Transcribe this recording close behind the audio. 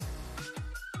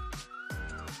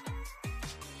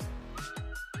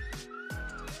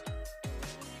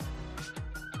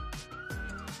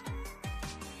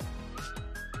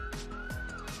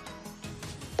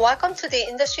Welcome to the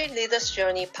Industry Leaders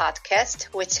Journey podcast,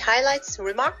 which highlights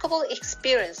remarkable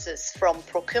experiences from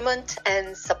procurement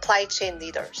and supply chain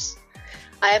leaders.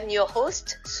 I am your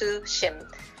host, Sue Shim,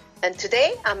 and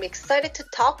today I'm excited to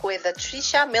talk with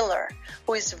Tricia Miller,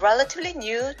 who is relatively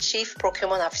new Chief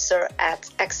Procurement Officer at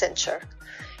Accenture.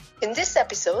 In this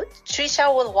episode,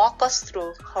 Tricia will walk us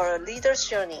through her leader's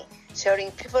journey, sharing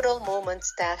pivotal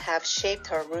moments that have shaped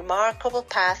her remarkable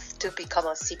path to become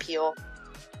a CPO.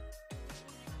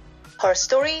 Her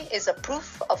story is a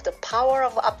proof of the power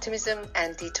of optimism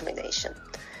and determination.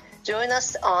 Join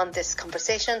us on this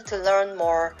conversation to learn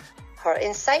more her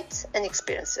insights and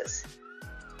experiences.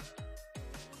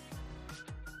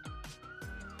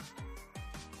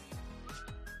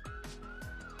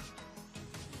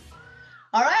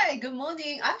 All right, good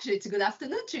morning. Actually, it's good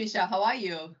afternoon, Tricia. How are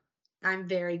you? I'm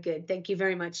very good. Thank you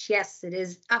very much. Yes, it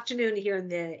is afternoon here on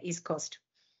the East Coast.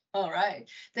 All right.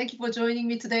 Thank you for joining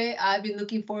me today. I've been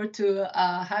looking forward to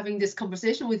having this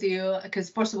conversation with you because,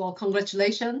 first of all,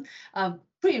 congratulations.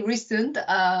 Pretty recent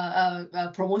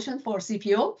promotion for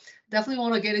CPO. Definitely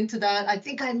want to get into that. I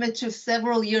think I met you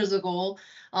several years ago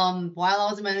while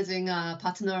I was managing a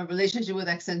partner relationship with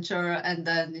Accenture, and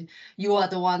then you are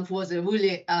the one who was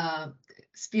really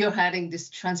spearheading this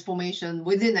transformation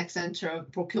within Accenture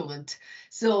procurement.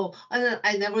 So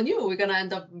I never knew we're gonna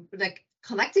end up like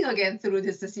connecting again through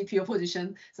this CPO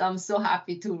position. So I'm so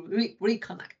happy to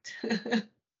reconnect.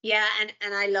 Yeah,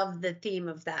 and I love the theme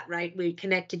of that, right? We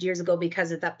connected years ago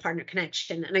because of that partner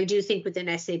connection. And I do think within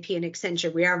SAP and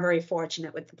Accenture, we are very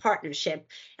fortunate with the partnership.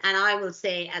 And I will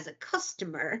say as a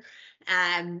customer,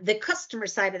 the customer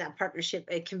side of that partnership,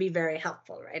 it can be very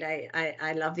helpful, right?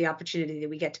 I love the opportunity that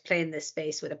we get to play in this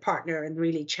space with a partner and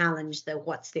really challenge the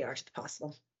what's the art of the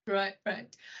possible. Right.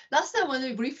 Last time when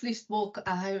we briefly spoke,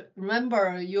 I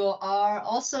remember you are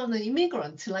also an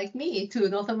immigrant like me to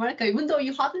North America, even though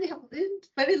you hardly have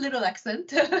very little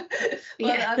accent.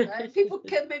 Yeah. People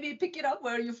can maybe pick it up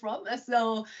where you're from.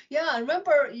 So yeah, I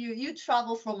remember you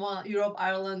travel from Europe,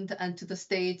 Ireland, and to the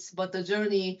States, but the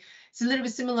journey is a little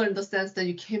bit similar in the sense that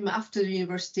you came after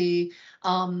university,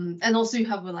 and also you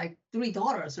have like 3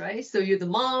 daughters, right? So you're the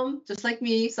mom, just like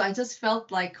me. So I just felt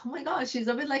like, oh my gosh, she's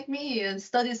a bit like me and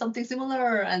studied something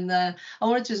similar. And I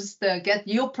wanted to just get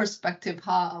your perspective,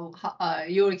 how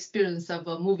your experience of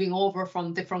moving over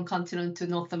from different continent to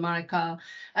North America,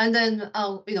 and then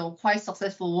quite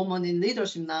successful woman in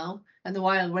leadership now, and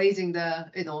while raising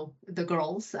the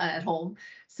girls at home.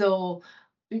 So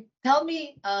tell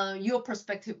me your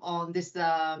perspective on this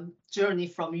journey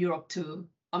from Europe to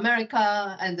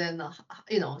America, and then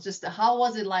just how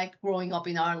was it like growing up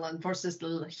in Ireland versus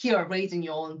here raising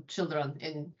your own children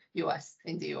in the US?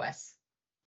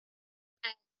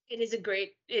 It is a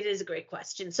great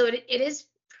question. So it is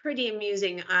pretty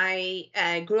amusing.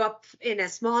 I grew up in a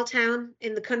small town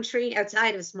in the country,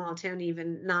 outside of a small town,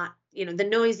 even not,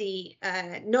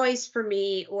 the noise for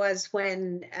me was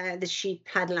when the sheep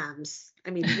had lambs. I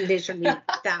mean, literally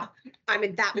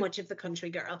that much of the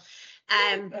country girl.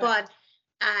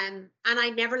 And I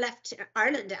never left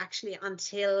Ireland actually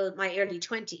until my early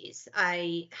 20s.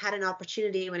 I had an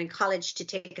opportunity when in college to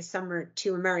take a summer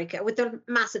to America with a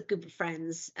massive group of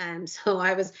friends. So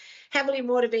I was heavily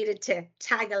motivated to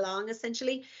tag along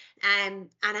essentially, and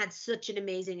had such an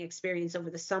amazing experience over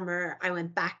the summer. I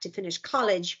went back to finish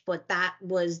college, but that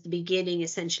was the beginning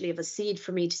essentially of a seed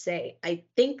for me to say, I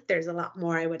think there's a lot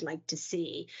more I would like to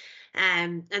see.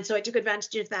 And so I took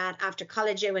advantage of that. After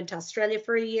college, I went to Australia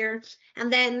for a year,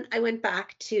 and then I went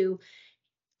back to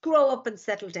grow up and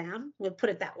settle down. We'll put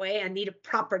it that way. I need a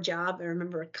proper job. I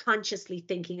remember consciously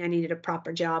thinking I needed a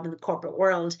proper job in the corporate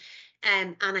world,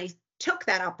 and I took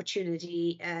that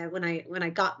opportunity when I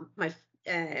got my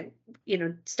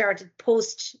started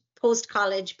post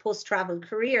college, post travel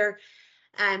career.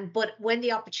 But when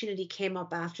the opportunity came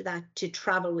up after that to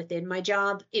travel within my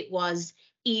job, it was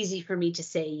easy for me to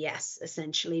say yes,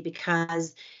 essentially,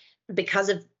 because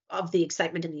of the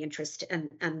excitement and the interest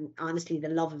and honestly the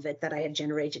love of it that I had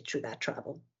generated through that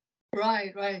travel.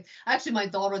 Right. Actually, my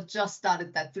daughter just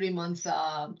started that 3 month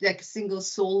like single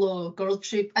solo girl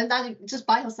trip, and that just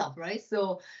by herself, right?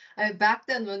 So back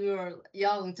then when we were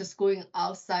young, just going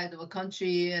outside of a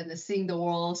country and seeing the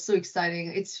world, so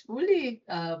exciting. It's really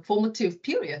a formative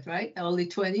period, right? Early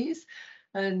 20s,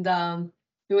 and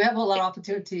we have a lot of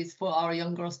opportunities for our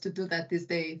young girls to do that these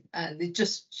days, and it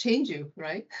just change you,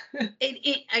 right?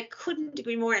 I couldn't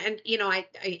agree more. And, I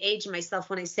age myself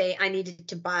when I say I needed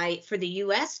to buy for the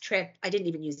US trip. I didn't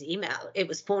even use email. It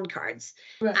was phone cards.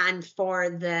 Right. And for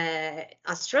the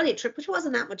Australia trip, which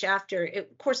wasn't that much after,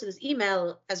 of course, it was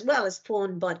email as well as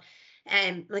phone, but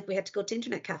Like we had to go to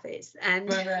internet cafes and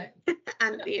Right.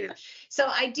 and so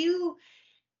I do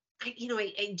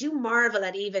marvel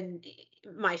at even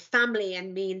my family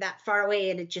and being that far away,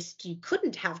 and it just, you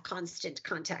couldn't have constant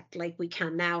contact like we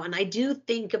can now. And I do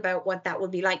think about what that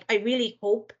would be like. I really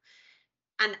hope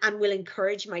and will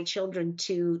encourage my children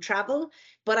to travel,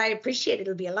 but I appreciate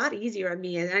it'll be a lot easier on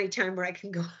me at any time where I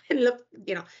can go and look,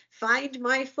 find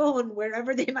my phone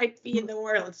wherever they might be in the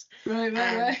world.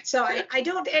 Right. So I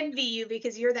don't envy you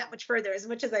because you're that much further. As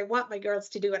much as I want my girls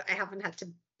to do it, I haven't had to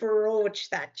broach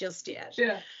that just yet.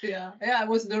 Yeah. I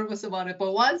was nervous about it,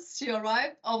 but once she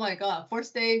arrived, oh my God!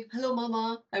 First day, hello,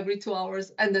 mama, every 2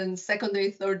 hours, and then second day,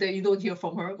 third day, you don't hear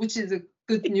from her, which is a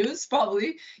good news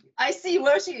probably. I see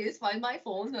where she is. Find my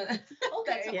phone.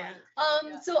 Okay.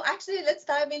 So actually, let's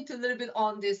dive into a little bit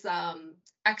on this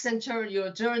Accenture,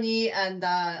 your journey, and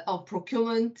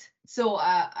procurement. So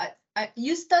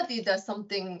you studied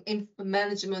something in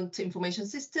management information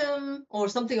system or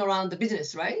something around the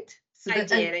business, right? So I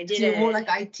did. So more like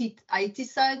IT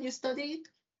side you studied?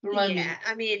 Yeah,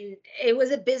 I mean, it was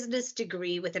a business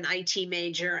degree with an IT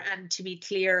major. And to be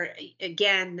clear,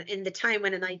 again, in the time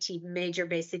when an IT major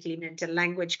basically meant a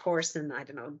language course and, I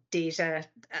don't know, data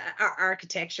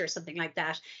architecture or something like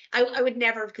that, I would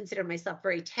never have considered myself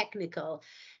very technical.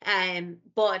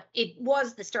 But it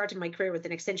was the start of my career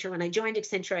within Accenture. When I joined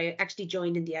Accenture, I actually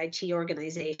joined in the IT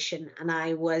organization, and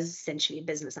I was essentially a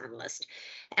business analyst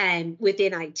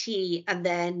within IT. And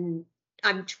then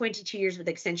I'm 22 years with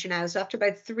Accenture now. So after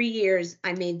about 3 years,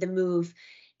 I made the move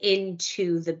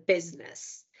into the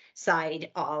business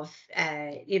side of,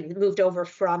 moved over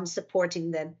from supporting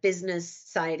the business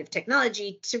side of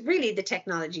technology to really the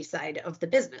technology side of the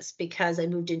business, because I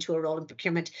moved into a role in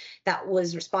procurement that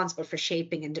was responsible for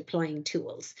shaping and deploying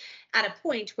tools at a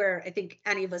point where I think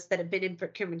any of us that have been in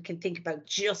procurement can think about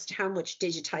just how much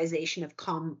digitization have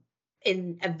come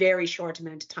in a very short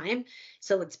amount of time.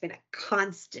 So it's been a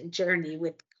constant journey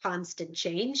with constant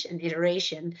change and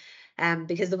iteration,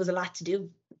 because there was a lot to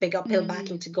do, big uphill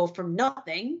battle to go from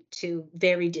nothing to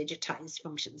very digitized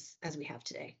functions as we have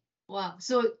today. Wow.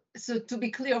 So to be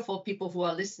clear for people who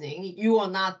are listening, you are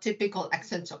not typical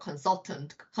Accenture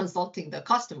consultant consulting the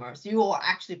customers. You are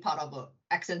actually part of a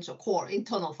Accenture core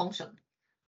internal function.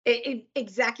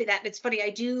 Exactly that. And it's funny,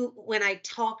 when I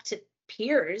talk to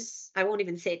peers, I won't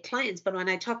even say clients, but when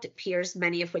I talk to peers,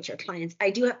 many of which are clients, I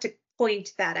do have to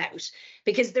point that out,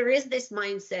 because there is this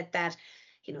mindset that,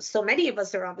 so many of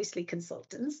us are obviously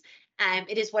consultants.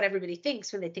 It is what everybody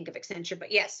thinks when they think of Accenture.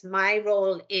 But yes, my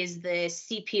role is the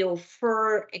CPO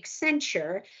for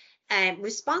Accenture,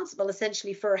 responsible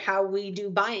essentially for how we do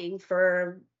buying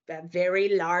for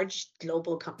very large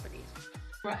global companies.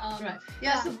 Right.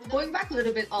 Yeah. So going back a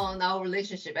little bit on our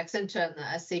relationship, Accenture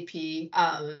and SAP.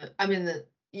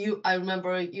 I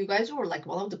remember you guys were like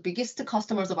one of the biggest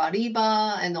customers of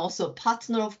Ariba, and also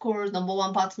partner, of course, number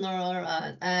one partner,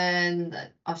 and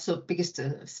also biggest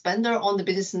spender on the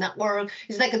business network.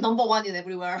 It's like a number one in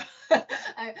everywhere.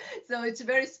 So it's a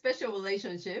very special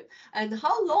relationship. And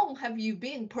how long have you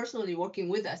been personally working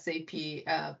with SAP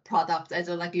product as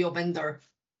like your vendor?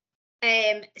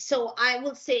 So I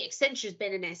will say Accenture's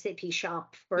been an SAP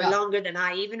shop for longer than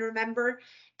I even remember.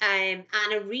 And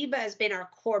Ariba has been our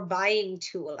core buying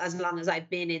tool as long as I've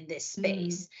been in this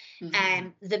space.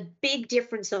 The big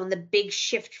difference on the big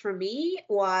shift for me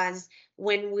was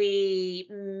when we,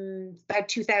 about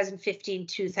 2015,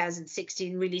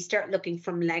 2016, really start looking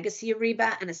from legacy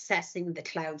Ariba and assessing the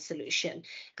cloud solution.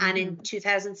 And in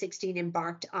 2016,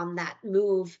 embarked on that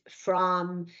move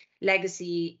from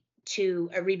legacy to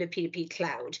Ariba P2P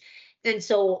cloud. And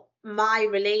so my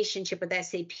relationship with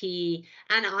SAP,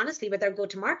 and honestly with our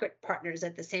go-to-market partners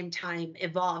at the same time,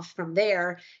 evolved from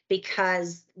there,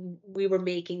 because we were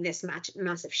making this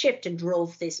massive shift and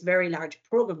drove this very large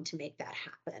program to make that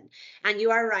happen. And you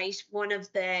are right, one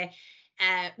of the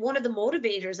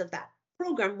motivators of that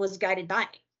program was guided buying.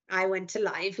 I went to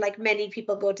live, like many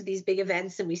people go to these big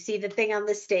events and we see the thing on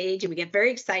the stage and we get very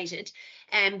excited.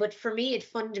 But for me, it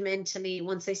fundamentally,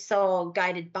 once I saw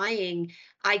guided buying,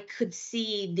 I could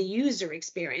see the user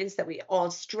experience that we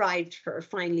all strived for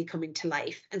finally coming to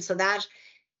life. And so that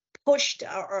pushed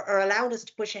or allowed us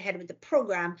to push ahead with the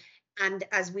program. And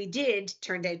as we did,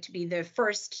 turned out to be the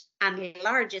first and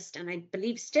largest, and I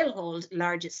believe still hold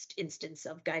largest instance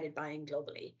of guided buying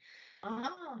globally.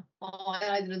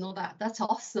 I didn't know that. That's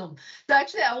awesome. So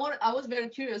actually, I was very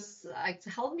curious. Like,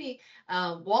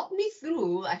 walk me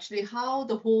through actually how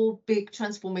the whole big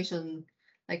transformation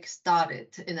like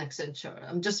started in Accenture.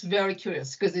 I'm just very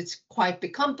curious because it's quite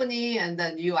big company, and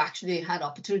then you actually had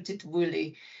opportunity to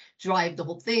really drive the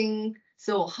whole thing.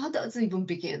 So how does it even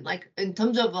begin? Like in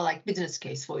terms of like business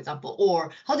case, for example,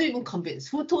 or how do you even convince?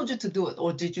 Who told you to do it?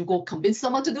 Or did you go convince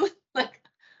someone to do it? Like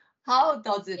how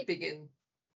does it begin?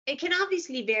 It can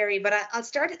obviously vary, but I'll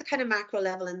start at the kind of macro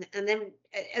level and then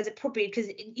as appropriate,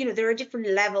 because there are different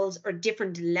levels or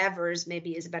different levers,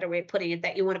 maybe is a better way of putting it,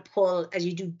 that you want to pull as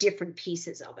you do different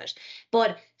pieces of it.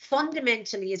 But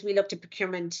fundamentally, as we looked at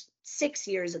procurement 6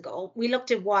 years ago, we looked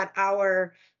at what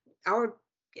our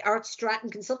Stratton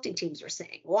consulting teams were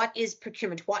saying. What is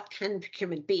procurement? What can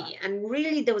procurement be? And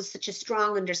really, there was such a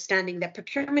strong understanding that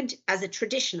procurement as a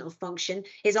traditional function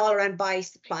is all around buy,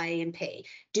 supply, and pay.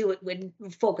 Do it with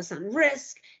focus on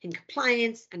risk and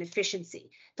compliance and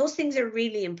efficiency. Those things are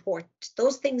really important.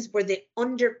 Those things were the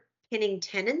underpinning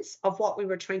tenets of what we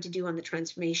were trying to do on the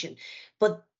transformation.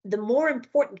 But the more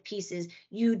important piece is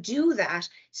you do that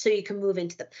so you can move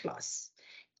into the plus.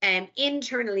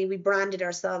 Internally, we branded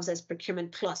ourselves as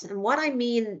Procurement Plus. And what I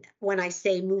mean when I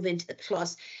say move into the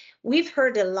plus, we've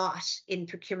heard a lot in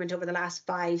procurement over the last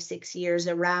 5-6 years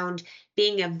around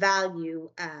being a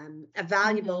valuable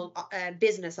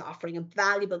business offering, a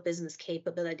valuable business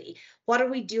capability. What are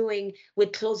we doing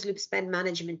with closed loop spend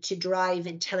management to drive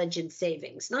intelligent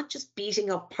savings? Not just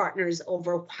beating up partners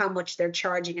over how much they're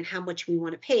charging and how much we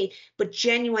want to pay, but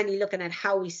genuinely looking at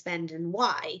how we spend and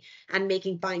why, and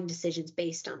making buying decisions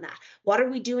based on that. What are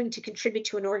we doing to contribute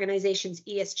to an organization's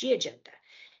ESG agenda?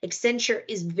 Accenture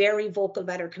is very vocal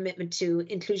about our commitment to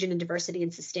inclusion and diversity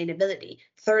and sustainability.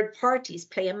 Third parties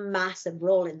play a massive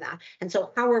role in that. And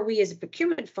so how are we as a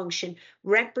procurement function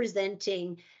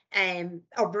representing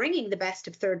or bringing the best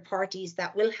of third parties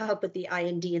that will help with the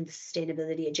I&D and the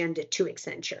sustainability agenda to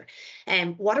Accenture?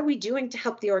 What are we doing to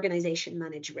help the organization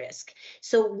manage risk?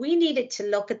 So we needed to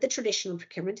look at the traditional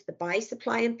procurement, the buy,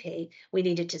 supply, and pay. We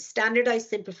needed to standardize,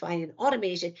 simplify, and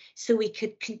automate it so we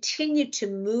could continue to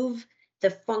move the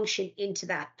function into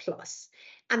that plus.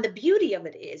 And the beauty of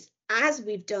it is, as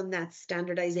we've done that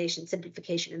standardization,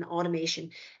 simplification, and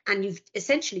automation, and you've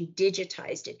essentially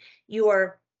digitized it, you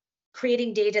are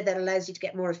creating data that allows you to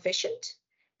get more efficient,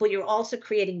 but you're also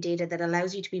creating data that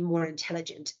allows you to be more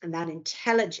intelligent. And that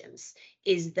intelligence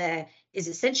is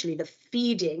essentially the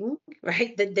feeding,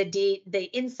 right? The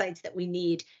insights that we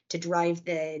need to drive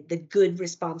the good,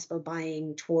 responsible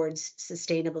buying towards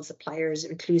sustainable suppliers,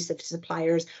 inclusive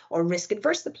suppliers, or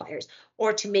risk-averse suppliers,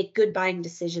 or to make good buying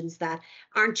decisions that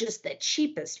aren't just the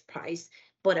cheapest price,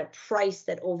 but a price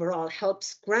that overall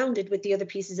helps grounded with the other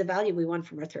pieces of value we want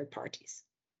from our third parties.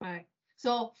 Right.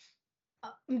 So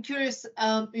I'm curious,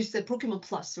 you said Procurement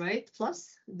Plus, right?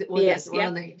 Plus? Yes,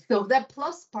 yeah. So that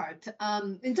plus part,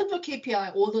 in terms of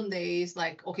KPI, olden days,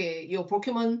 like, okay, your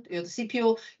procurement, you're the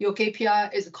CPO, your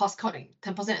KPI is cost cutting,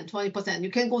 10%, 20%.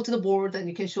 You can go to the board and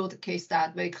you can show the case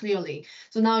that very clearly.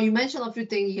 So now you mentioned a few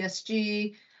things,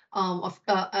 ESG, of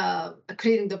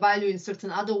creating the value in certain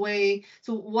other way.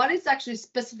 So what is actually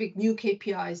specific new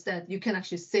KPIs that you can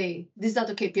actually say, these are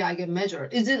the KPI I can measure?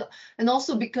 Is it, and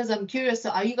also because I'm curious,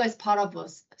 are you guys part of a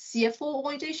CFO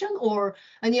organization or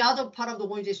any other part of the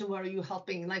organization where you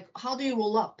helping? Like, how do you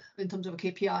roll up in terms of a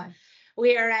KPI?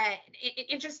 We are,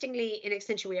 interestingly, in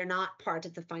Accenture, we are not part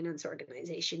of the finance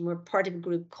organization. We're part of a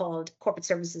group called Corporate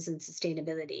Services and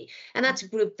Sustainability. And that's a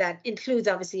group that includes,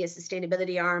 obviously, a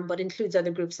sustainability arm, but includes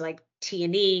other groups like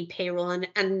T&E, payroll,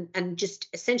 and just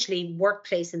essentially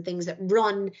workplace and things that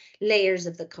run layers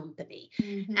of the company.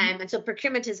 And so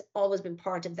procurement has always been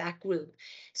part of that group.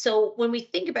 So when we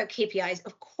think about KPIs,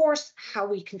 of course, how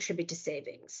we contribute to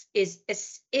savings is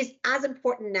as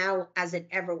important now as it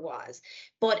ever was.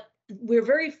 But we're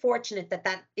very fortunate that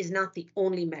that is not the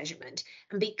only measurement.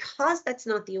 And because that's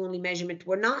not the only measurement,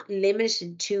 we're not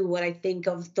limited to what I think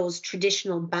of those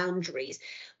traditional boundaries.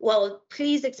 Well,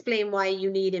 please explain why you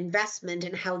need investment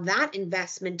and how that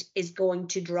investment is going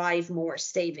to drive more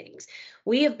savings.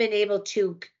 We have been able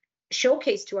to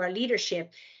showcase to our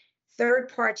leadership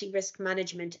third-party risk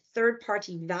management,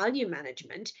 third-party value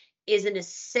management is an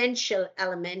essential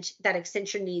element that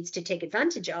Accenture needs to take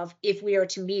advantage of if we are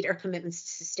to meet our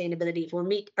commitments to sustainability, if we'll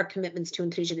meet our commitments to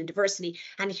inclusion and diversity.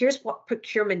 And here's what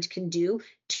procurement can do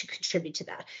to contribute to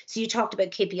that. So you talked about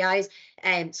KPIs,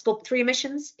 and Scope 3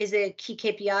 emissions is a key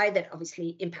KPI that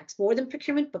obviously impacts more than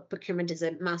procurement, but procurement is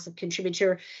a massive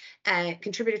contributor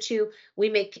to. We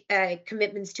make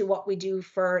commitments to what we do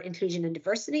for inclusion and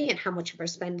diversity and how much of our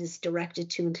spend is directed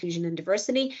to inclusion and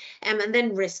diversity. And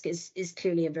then risk is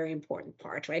clearly a very important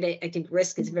part, right? I think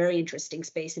risk is a very interesting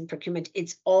space in procurement.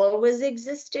 It's always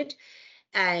existed.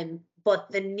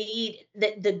 But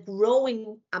the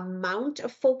growing amount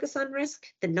of focus on risk,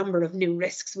 the number of new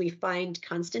risks we find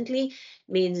constantly,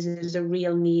 means there's a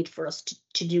real need for us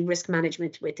to do risk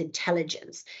management with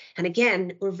intelligence. And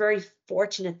again, we're very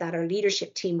fortunate that our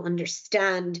leadership team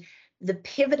understand the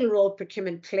pivotal role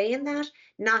procurement play in that,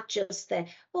 not just the,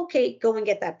 okay, go and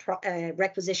get that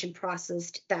requisition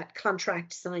processed, that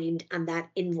contract signed, and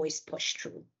that invoice pushed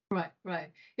through. Right.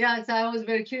 Yeah, so I was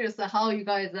very curious how you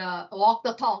guys walk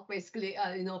the talk, basically,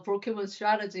 procurement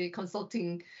strategy,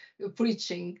 consulting,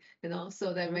 preaching,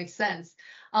 so that makes sense.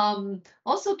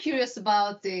 Also curious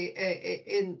about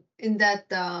the in that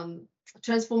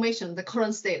transformation, the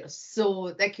current status.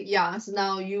 So so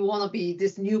now you want to be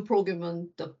this new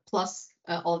procurement, the plus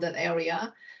all that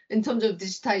area. In terms of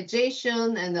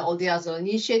digitization and all the other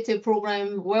initiative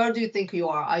program, where do you think you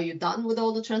are? Are you done with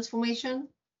all the transformation?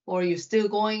 Or are you still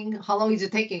going? How long is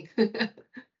it taking?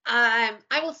 I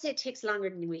will say it takes longer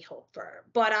than we hope for,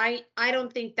 but I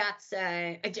don't think that's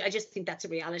I just think that's a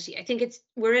reality. I think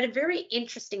we're at a very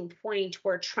interesting point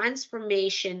where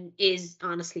transformation is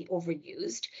honestly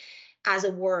overused as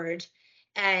a word,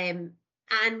 and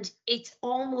it's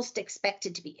almost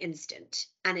expected to be instant,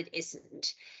 and it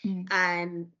isn't.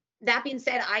 That being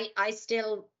said, I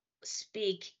still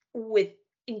speak with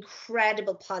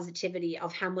incredible positivity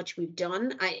of how much we've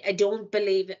done. I don't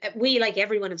believe we, like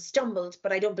everyone, have stumbled,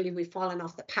 but I don't believe we've fallen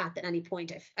off the path at any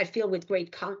point. I feel with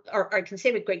great I can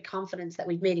say with great confidence that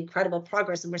we've made incredible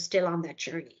progress and we're still on that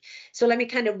journey. So let me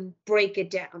kind of break it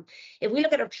down. If we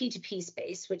look at our P2P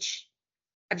space, which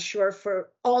I'm sure for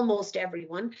almost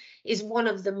everyone is one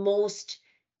of the most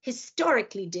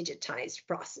historically digitized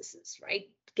processes, right?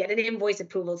 Get an invoice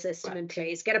approval system in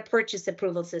place, get a purchase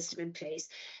approval system in place.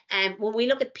 And when we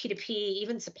look at P2P,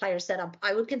 even supplier setup,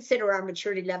 I would consider our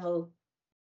maturity level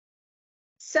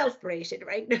self-rated,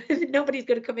 right? Nobody's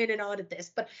going to come in and audit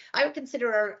this, but I would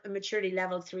consider our maturity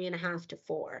level 3.5 to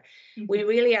 4. We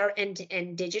really are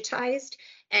end-to-end digitized.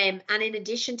 And in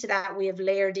addition to that, we have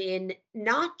layered in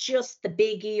not just the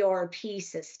big ERP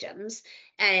systems,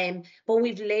 but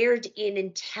we've layered in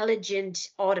intelligent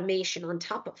automation on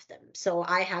top of them. So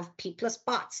I have P+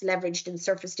 bots leveraged and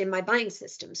surfaced in my buying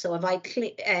system. So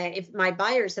if my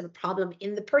buyers have a problem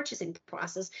in the purchasing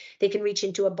process, they can reach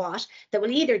into a bot that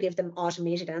will either give them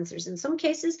automated answers in some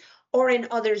cases, or in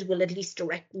others will at least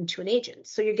direct them to an agent.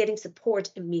 So you're getting support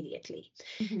immediately.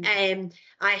 I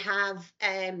have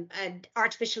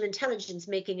artificial intelligence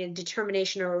making a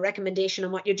determination or a recommendation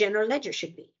on what your general ledger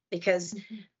should be, because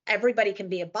everybody can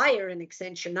be a buyer in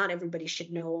Accenture. Not everybody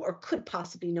should know or could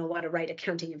possibly know what to write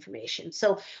accounting information.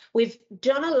 So we've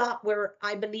done a lot where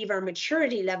I believe our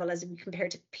maturity level as we compare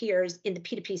to peers in the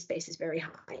P2P space is very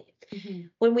high.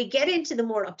 When we get into the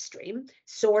more upstream,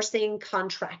 sourcing,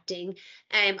 contracting,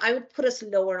 I would put us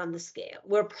lower on the scale.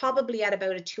 We're probably at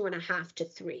about a 2.5 to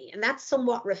 3. And that's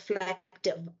somewhat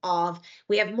reflective of,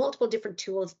 we have multiple different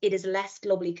tools. It is less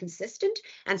globally consistent.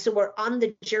 And so we're on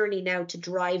the journey now to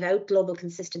drive out global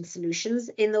consistent solutions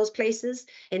in those places,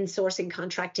 in sourcing,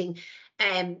 contracting.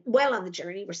 Well on the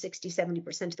journey, we're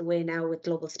 60-70% of the way now with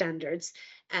global standards,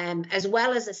 as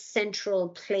well as a central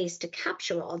place to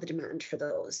capture all the demand for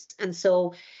those. And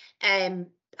so I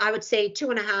would say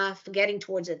 2.5, getting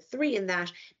towards a 3 in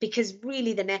that, because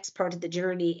really the next part of the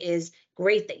journey is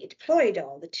great that you deployed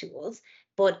all the tools,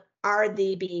 but are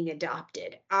they being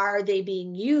adopted? Are they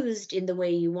being used in the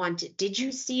way you want it? Did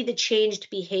you see the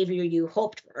changed behavior you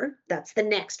hoped for? That's the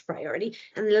next priority.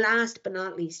 And last but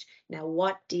not least, now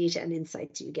what data and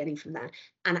insights are you getting from that?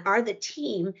 And are the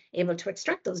team able to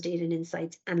extract those data and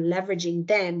insights and leveraging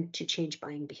them to change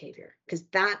buying behavior? Because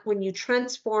that, when you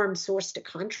transform source to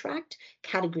contract,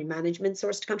 category management,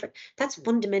 source to contract, that's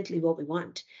fundamentally what we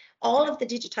want. All of the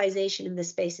digitization in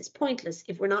this space is pointless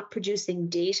if we're not producing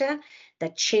data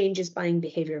that changes buying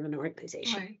behavior of an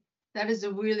organization. Right. That is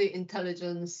a really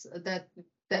intelligence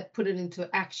that put it into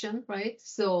action, right?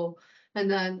 So, and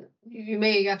then you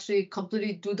may actually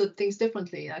completely do the things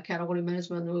differently. Category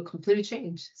management will completely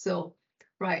change. So,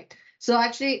 right. So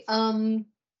actually, how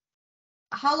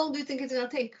long do you think it's gonna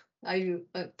take? Are you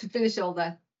to finish all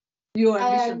that? Your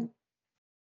ambition.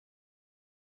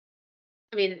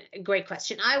 I mean, great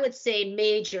question. I would say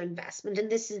major investment, and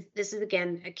this is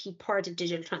again a key part of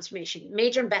digital transformation.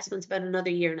 Major investments about another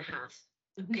 1.5 years.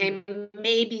 Okay,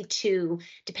 maybe 2,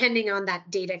 depending on that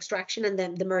data extraction and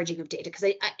then the merging of data.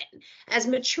 Because as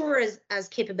mature as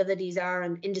capabilities are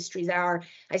and industries are,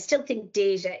 I still think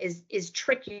data is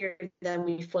trickier than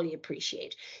we fully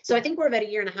appreciate. So I think we're about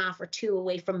 1.5 years or 2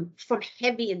 away from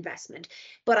heavy investment.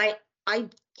 But I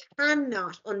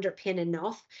cannot underpin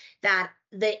enough that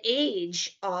the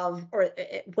age of, or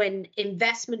when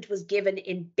investment was given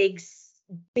in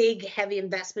big heavy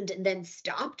investment and then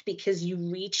stopped because you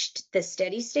reached the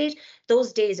steady state,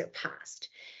 those days are past.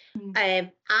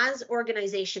 As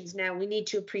organizations now, we need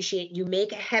to appreciate you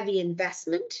make a heavy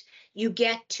investment, you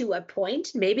get to a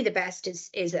point, maybe the best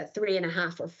is a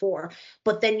 3.5 or 4,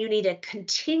 but then you need a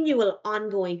continual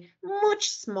ongoing,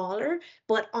 much smaller,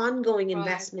 but ongoing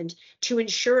investment to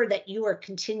ensure that you are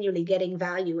continually getting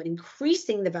value and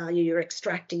increasing the value you're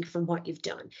extracting from what you've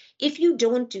done. If you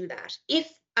don't do that, if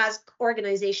as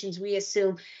organizations, we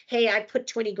assume, hey, I put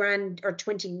 20 grand or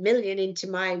 20 million into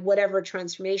my whatever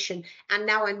transformation, and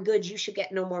now I'm good, you should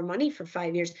get no more money for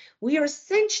 5 years. We are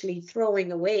essentially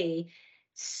throwing away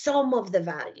some of the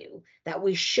value that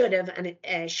we should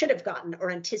have gotten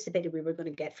or anticipated we were going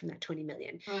to get from that 20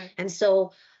 million. And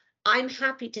so I'm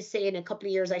happy to say in a couple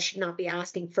of years, I should not be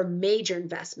asking for major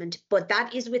investment, but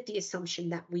that is with the assumption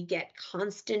that we get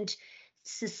constant,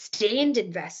 sustained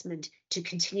investment to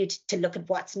continue to look at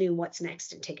what's new, what's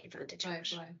next, and take advantage of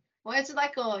it. Well, it's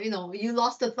like, you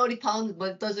lost the 30 pounds,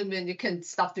 but it doesn't mean you can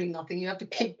stop doing nothing. You have to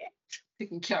keep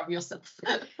taking care of yourself.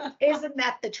 Isn't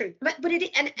that the truth? But it,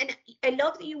 and I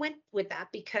love that you went with that,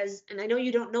 because, and I know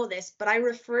you don't know this, but I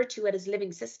refer to it as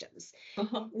living systems.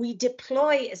 We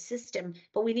deploy a system,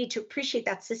 but we need to appreciate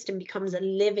that system becomes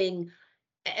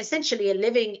essentially a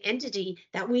living entity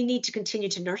that we need to continue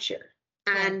to nurture.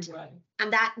 And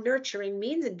that nurturing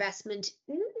means investment,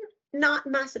 not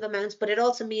massive amounts, but it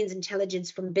also means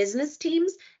intelligence from business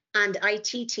teams and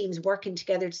IT teams working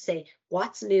together to say,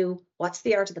 what's new, what's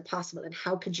the art of the possible, and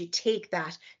how could you take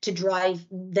that to drive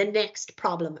the next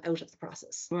problem out of the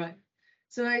process? Right.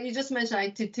 So you just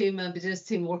mentioned IT team and business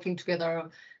team working together.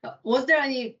 Was there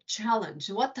any challenge?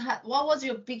 What was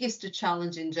your biggest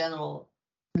challenge in general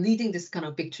leading this kind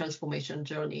of big transformation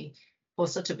journey for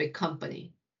such a big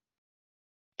company?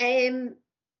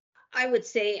 I would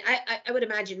say, I would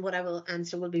imagine what I will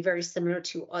answer will be very similar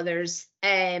to others.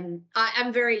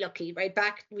 I'm very lucky, right?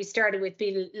 We started with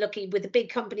being lucky with a big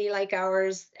company like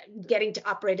ours, getting to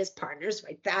operate as partners,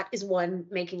 right? That is one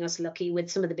making us lucky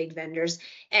with some of the big vendors.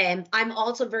 I'm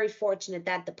also very fortunate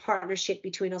that the partnership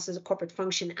between us as a corporate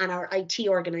function and our IT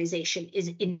organization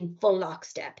is in full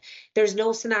lockstep. There's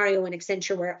no scenario in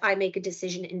Accenture where I make a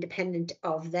decision independent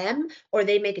of them, or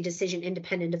they make a decision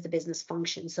independent of the business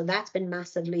function. So that's been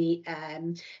massively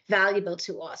valuable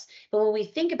to us. But when we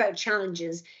think about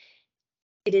challenges,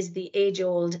 it is the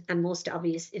age-old and most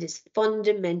obvious. It is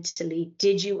fundamentally,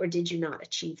 did you or did you not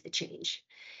achieve the change?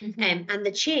 And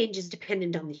the change is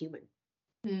dependent on the human.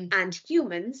 And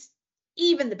humans,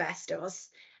 even the best of us,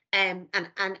 and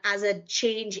as a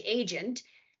change agent,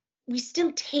 we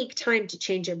still take time to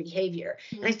change our behavior.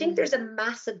 And I think there's a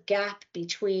massive gap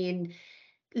between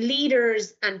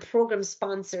leaders and program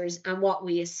sponsors and what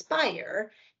we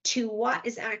aspire to what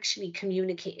is actually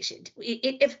communicated.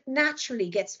 It naturally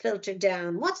gets filtered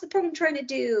down. What's the program trying to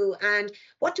do? And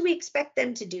what do we expect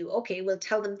them to do? Okay, we'll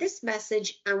tell them this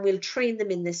message and we'll train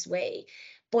them in this way.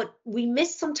 But we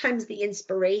miss sometimes the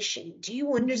inspiration. Do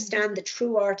you understand the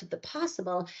true art of the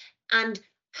possible? And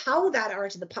how that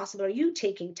art of the possible, are you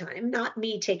taking time, not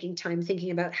me taking time thinking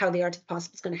about how the art of the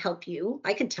possible is going to help you?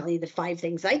 I can tell you the 5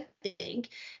 things I think,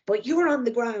 but you're on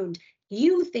the ground.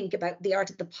 You think about the art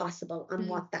of the possible and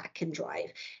what that can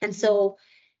drive. And so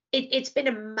it's been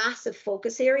a massive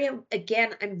focus area.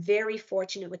 Again, I'm very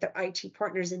fortunate with our IT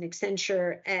partners in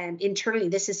Accenture. Internally,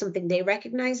 this is something they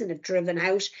recognize and have driven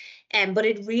out. But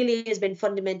it really has been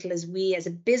fundamental as we as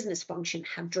a business function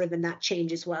have driven that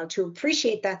change as well, to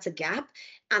appreciate that's a gap,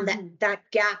 and that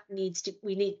gap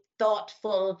we need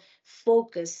thoughtful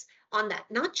focus on that,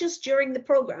 not just during the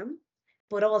program,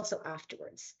 but also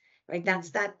afterwards. Right, that's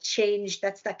that change,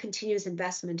 that's that continuous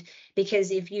investment. Because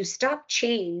if you stop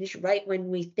change right when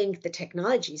we think the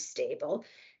technology is stable,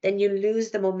 then you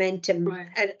lose the momentum.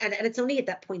 And it's only at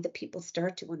that point that people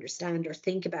start to understand or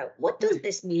think about, what does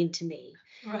this mean to me?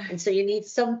 And so you need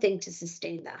something to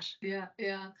sustain that. Yeah.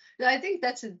 I think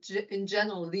that's in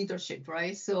general leadership,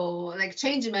 right? So like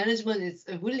change management is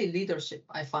really leadership,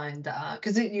 I find,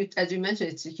 because as you mentioned,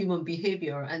 it's a human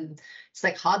behavior, and it's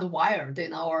like hardwired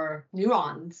in our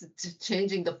neurons to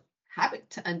changing the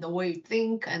habit and the way we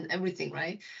think and everything,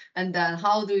 right? And then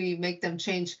how do we make them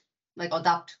change, like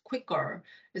adapt quicker?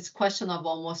 It's a question of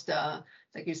almost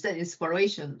like you said,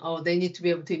 inspiration, or they need to be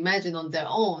able to imagine on their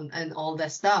own and all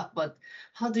that stuff. But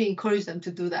how do you encourage them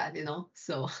to do that,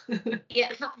 So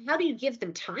yeah, how do you give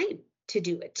them time to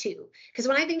do it too? Because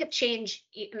when I think of change,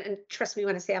 and trust me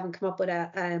when I say I haven't come up with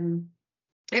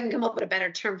I haven't come up with a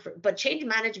better term for it, but change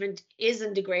management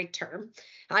isn't a great term.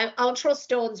 I'll throw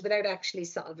stones without actually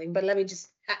solving, but let me just,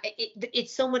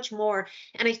 it's so much more.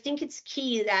 And I think it's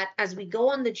key that as we go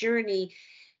on the journey,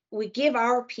 we give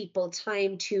our people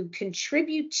time to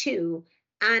contribute to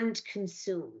and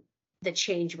consume the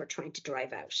change we're trying to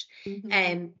drive out.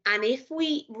 And if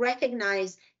we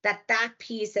recognize that that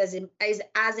piece is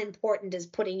as important as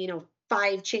putting,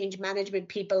 5 change management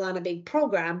people on a big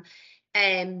program,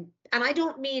 and I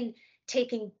don't mean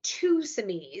taking 2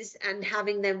 SMEs and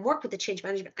having them work with the change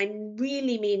management. I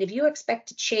really mean, if you expect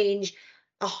to change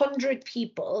 100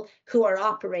 people who are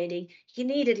operating, you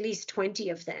need at least 20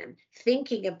 of them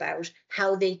thinking about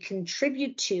how they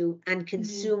contribute to and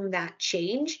consume that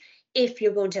change, if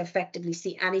you're going to effectively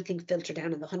see anything filter down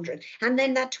in the 100. And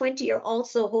then that 20 are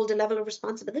also hold a level of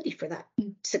responsibility for that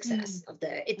success of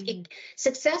the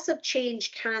success of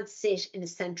change can't sit in a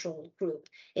central group.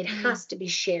 It has to be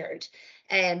shared.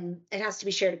 It has to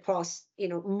be shared across,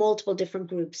 multiple different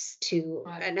groups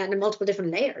and multiple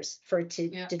different layers for it to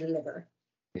deliver.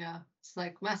 Yeah, it's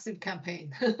like massive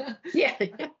campaign. Yeah.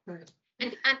 Right.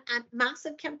 And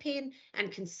massive campaign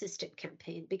and consistent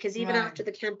campaign, because even after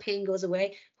the campaign goes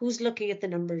away, who's looking at the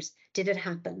numbers? Did it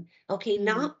happen? Okay,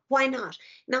 why not?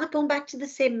 Not going back to the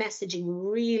same messaging,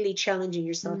 really challenging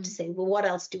yourself to say, well, what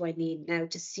else do I need now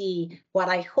to see what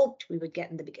I hoped we would get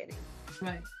in the beginning?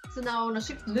 Right. So now I want to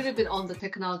shift a little bit on the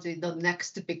technology, the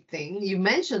next big thing. You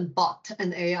mentioned bot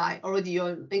and AI. Already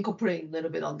you're incorporating a little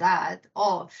bit on that.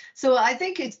 So I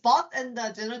think it's bot and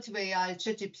generative AI,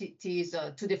 ChatGPT is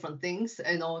 2 different things.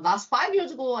 Last 5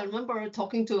 years ago, I remember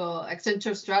talking to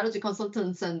Accenture strategy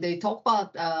consultants, and they talk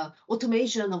about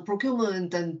automation and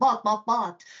procurement and bot.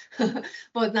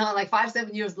 But now, like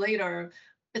 5-7 years later,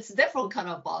 it's a different kind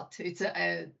of bot.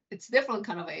 It's different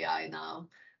kind of AI now.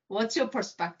 What's your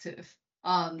perspective?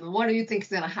 What do you think is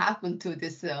going to happen to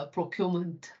this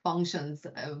procurement functions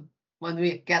when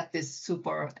we get this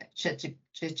super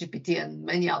ChatGPT and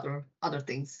many other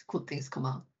things, cool things come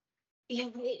out? Yeah,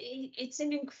 it's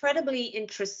an incredibly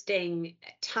interesting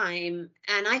time.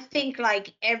 And I think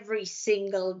like every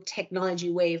single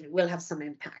technology wave will have some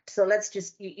impact. So let's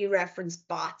just, you referenced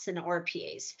bots and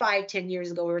RPAs. 5-10 years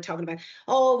ago, we were talking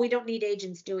about, we don't need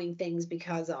agents doing things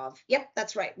because of, yep,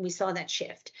 that's right. We saw that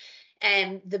shift.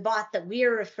 And the bot that we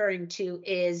are referring to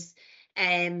is,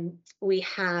 we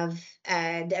have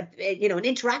an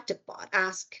interactive bot,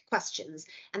 ask questions,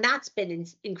 and that's been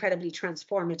incredibly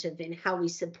transformative in how we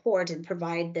support and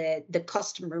provide the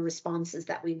customer responses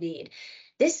that we need.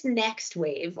 This next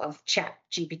wave of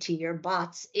ChatGPT or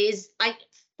bots is, I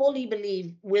fully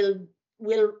believe, will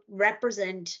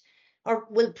represent, or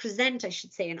will present, I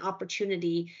should say, an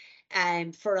opportunity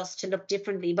for us to look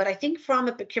differently. But I think from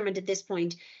a procurement at this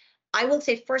point, I will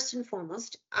say first and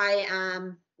foremost, I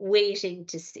am waiting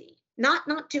to see,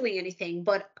 not doing anything,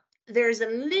 but there's a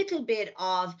little bit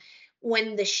of,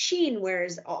 when the sheen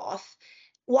wears off,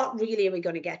 what really are we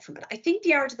going to get from it? I think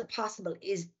the art of the possible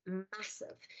is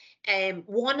massive.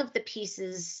 One of the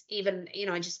pieces, even,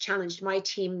 I just challenged my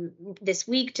team this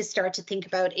week to start to think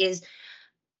about is,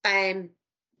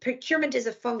 procurement is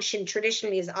a function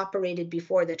traditionally is operated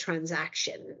before the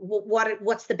transaction.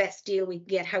 What's the best deal we can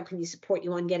get? How can we support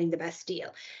you on getting the best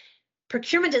deal?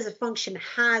 Procurement as a function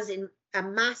has a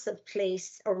massive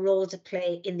place or role to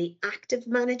play in the active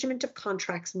management of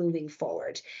contracts moving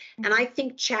forward. And I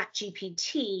think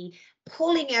ChatGPT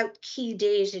pulling out key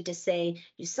data to say,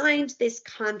 you signed this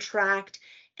contract,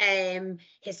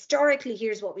 historically,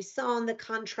 here's what we saw in the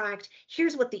contract,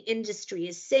 here's what the industry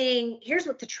is saying, here's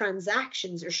what the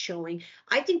transactions are showing.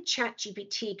 I think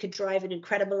ChatGPT could drive an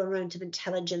incredible amount of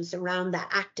intelligence around that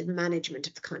active management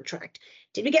of the contract.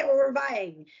 Did we get what we're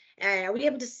buying? Are we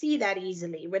able to see that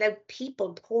easily without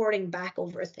people poring back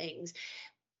over things?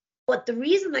 But the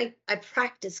reason I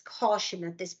practice caution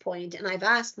at this point, and I've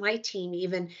asked my team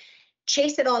even,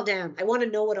 chase it all down. I want to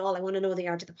know it all. I want to know the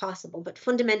art of the possible. But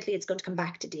fundamentally, it's going to come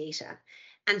back to data.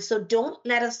 And so don't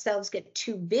let ourselves get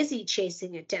too busy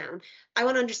chasing it down. I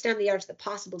want to understand the art of the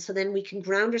possible, so then we can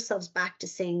ground ourselves back to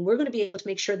saying we're going to be able to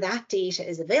make sure that data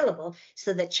is available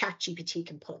so that ChatGPT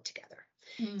can pull it together.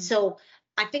 So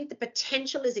I think the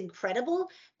potential is incredible,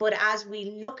 but as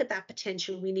we look at that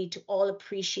potential, we need to all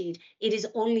appreciate it is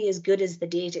only as good as the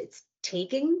data it's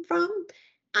taking from.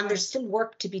 And there's still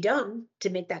work to be done to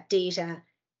make that data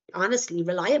honestly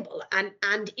reliable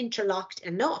and interlocked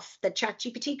enough that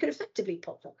ChatGPT could effectively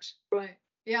pull from it. Right.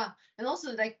 Yeah. And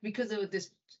also, like, because of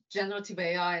this generative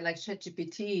AI, like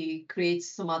ChatGPT creates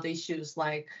some other issues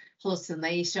like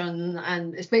hallucination,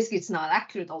 and it's not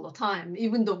accurate all the time,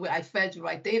 even though I fed you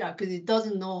right data, because it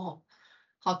doesn't know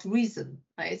how to reason,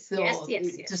 right? Yes, So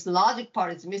yes, yes. just the logic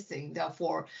part is missing.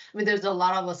 Therefore, I mean, there's a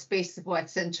lot of space where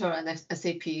Accenture and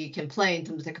SAP can play in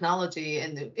terms of technology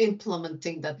and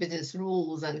implementing the business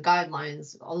rules and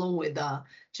guidelines along with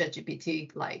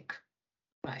ChatGPT, like,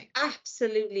 right?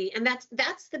 Absolutely. And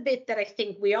that's the bit that I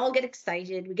think we all get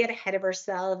excited, we get ahead of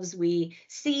ourselves, we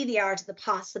see the art of the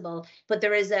possible, but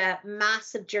there is a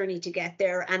massive journey to get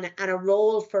there, and a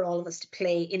role for all of us to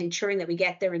play in ensuring that we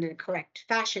get there in a correct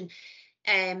fashion.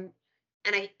 And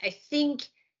I think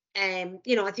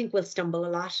I think we'll stumble a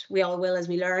lot. We all will as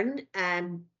we learn.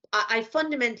 I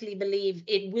fundamentally believe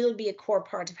it will be a core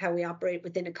part of how we operate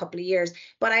within a couple of years.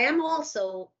 But I am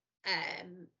also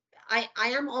I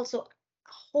am also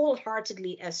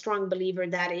wholeheartedly a strong believer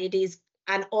that it is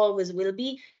and always will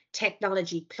be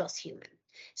technology plus human.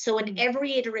 So in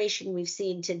every iteration we've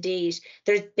seen to date,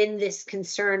 there's been this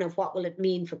concern of what will it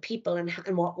mean for people and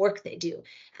what work they do.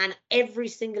 And every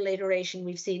single iteration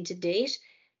we've seen to date,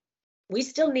 we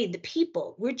still need the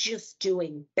people. We're just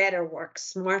doing better work,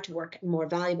 smarter work, and more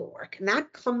valuable work. And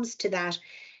that comes to that,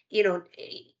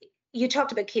 you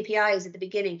talked about KPIs at the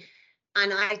beginning.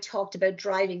 And I talked about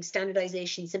driving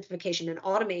standardization, simplification, and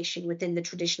automation within the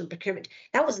traditional procurement.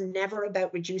 That was never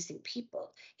about reducing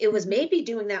people. It was maybe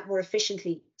doing that more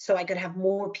efficiently so I could have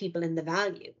more people in the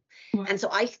value. Right. And so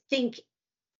I think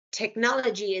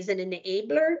technology is an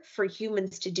enabler for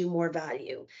humans to do more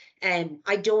value. And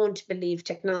I don't believe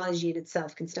technology in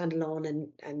itself can stand alone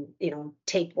and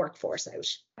take workforce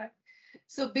out. Right.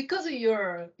 So because of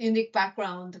your unique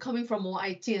background, coming from more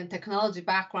IT and technology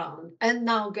background, and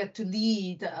now get to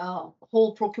lead a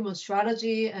whole procurement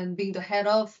strategy and being the head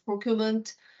of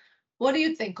procurement, what do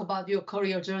you think about your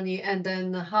career journey? And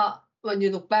then how, when you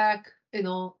look back,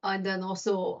 and then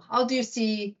also, how do you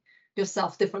see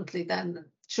yourself differently than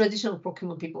traditional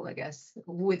procurement people, I guess,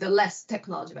 with a less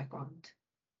technology background?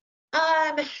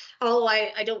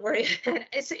 I don't worry.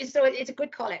 It's a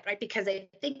good call out, right? Because I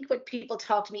think when people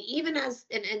talk to me, even as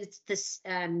and it's this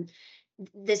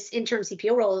interim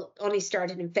CPO role only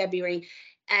started in February,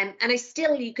 and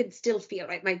you could still feel,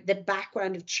 right, the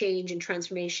background of change and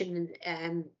transformation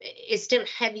is still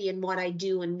heavy in what I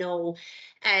do and know.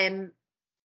 I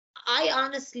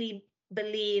honestly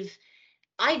believe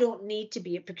I don't need to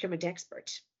be a procurement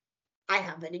expert. I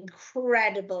have an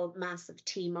incredible, massive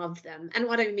team of them. And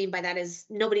what I mean by that is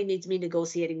nobody needs me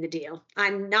negotiating the deal.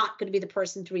 I'm not going to be the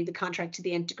person to read the contract to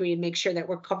the nth degree and make sure that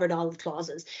we're covered all the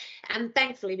clauses. And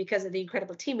thankfully, because of the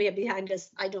incredible team we have behind us,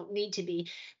 I don't need to be.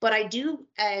 But I do,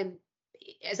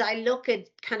 as I look at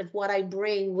kind of what I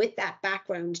bring with that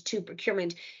background to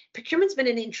procurement, procurement's been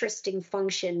an interesting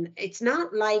function. It's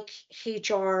not like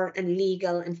HR and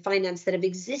legal and finance that have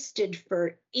existed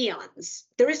for eons.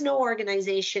 There is no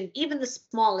organization, even the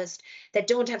smallest, that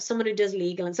don't have someone who does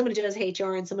legal and someone who does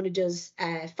HR and someone who does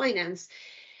finance.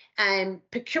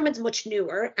 Procurement's much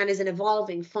newer and is an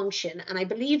evolving function. And I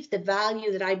believe the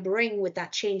value that I bring with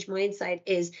that change mindset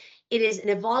is it is an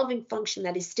evolving function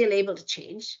that is still able to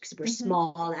change because we're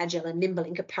small, agile, and nimble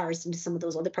in comparison to some of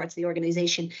those other parts of the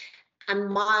organization. And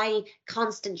my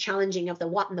constant challenging of the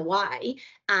what and the why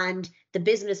and the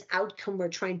business outcome we're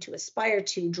trying to aspire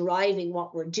to, driving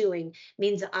what we're doing,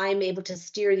 means that I'm able to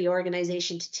steer the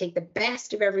organization to take the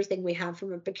best of everything we have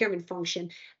from a procurement function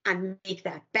and make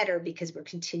that better because we're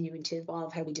continuing to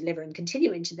evolve how we deliver and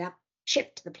continuing to that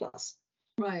shift to the plus.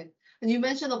 Right. And you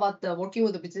mentioned about the working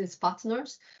with the business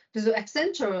partners. Because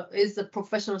Accenture is a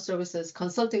professional services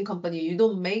consulting company. You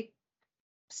don't make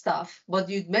stuff, but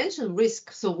you mentioned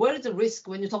risk. So where is the risk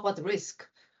when you talk about the risk?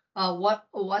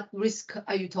 What risk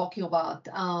are you talking about?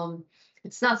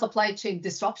 It's not supply chain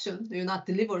disruption. You're not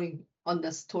delivering on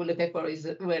this toilet paper is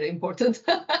very important.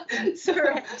 So,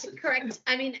 correct.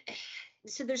 I mean,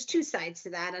 so there's two sides to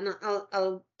that, and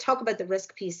I'll talk about the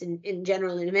risk piece in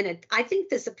general in a minute. I think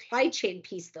the supply chain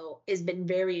piece, though, has been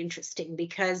very interesting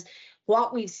because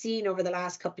what we've seen over the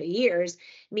last couple of years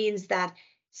means that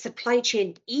supply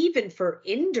chain, even for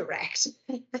indirect,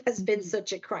 has been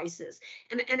such a crisis.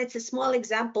 And it's a small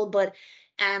example, but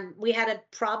we had a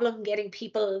problem getting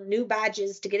people new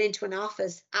badges to get into an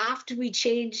office after we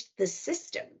changed the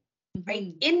system.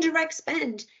 Right? Indirect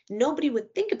spend, nobody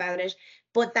would think about it,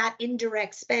 but that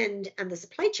indirect spend and the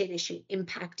supply chain issue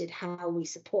impacted how we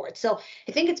support. So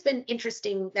I think it's been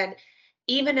interesting that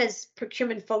even as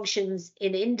procurement functions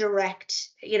in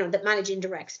indirect, that manage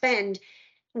indirect spend,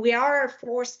 we are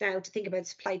forced now to think about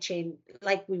supply chain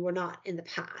like we were not in the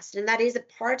past, and that is a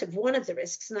part of one of the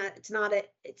risks. It's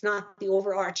not the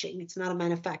overarching. It's not a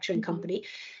manufacturing company,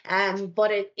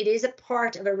 but it is a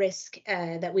part of a risk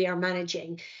that we are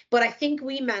managing. But I think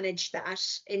we manage that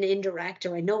in indirect,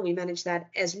 or I know we manage that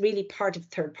as really part of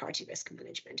third-party risk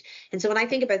management. And so when I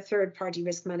think about third-party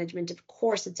risk management, of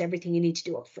course, it's everything you need to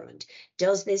do up front.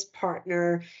 Does this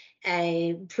partner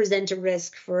present a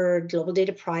risk for global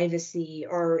data privacy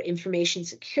or information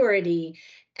security?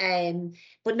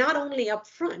 But not only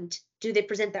upfront do they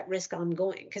present that risk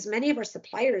ongoing, because many of our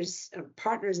suppliers,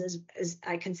 partners, as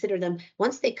I consider them,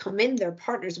 once they come in, they're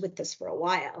partners with us for a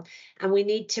while. And we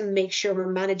need to make sure we're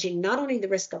managing not only the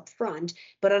risk up front,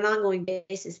 but on an ongoing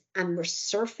basis, and we're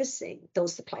surfacing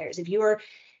those suppliers. If you're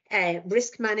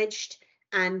risk managed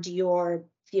and you're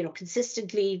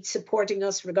consistently supporting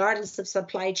us regardless of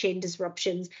supply chain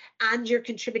disruptions, and you're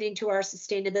contributing to our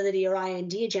sustainability or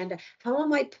I&D agenda, how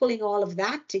am I pulling all of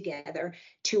that together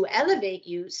to elevate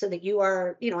you so that you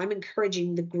are, I'm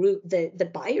encouraging the group, the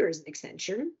buyers in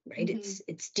Accenture, right?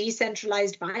 It's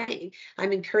decentralized buying.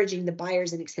 I'm encouraging the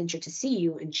buyers in Accenture to see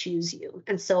you and choose you.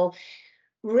 And so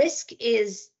risk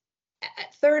is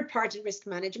third-party risk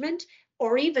management,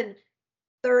 or even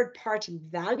third-party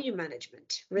value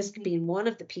management, risk being one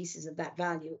of the pieces of that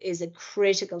value, is a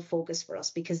critical focus for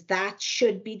us, because that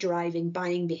should be driving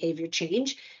buying behavior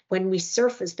change when we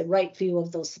surface the right view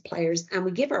of those suppliers and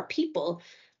we give our people,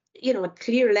 a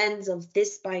clear lens of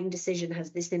this buying decision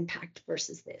has this impact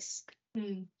versus this.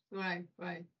 Right.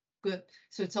 Good.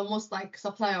 So it's almost like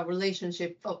supplier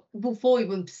relationship before we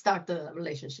even start the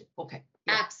relationship. Okay.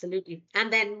 Yeah. Absolutely.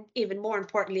 And then even more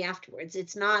importantly afterwards,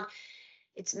 it's not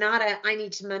I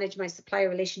need to manage my supplier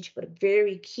relationship with a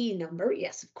very key number.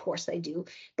 Yes, of course I do,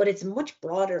 but it's much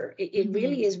broader. It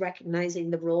really is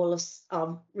recognizing the role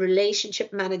of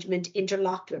relationship management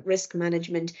interlocked with risk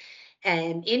management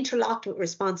and interlocked with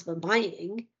responsible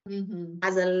buying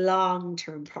as a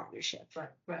long-term partnership.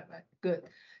 Right. Good.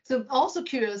 So also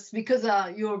curious, because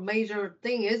your major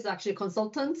thing is actually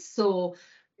consultants. So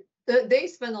they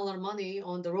spend a lot of money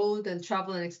on the road and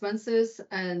travel and expenses,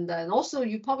 and then also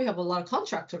you probably have a lot of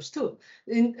contractors too.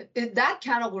 In that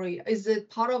category, is it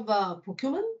part of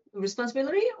procurement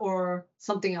responsibility or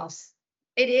something else?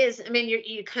 It is. I mean,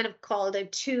 you kind of called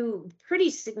out two pretty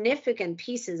significant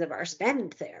pieces of our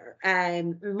spend there,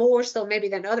 more so maybe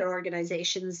than other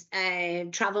organizations.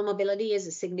 Travel mobility is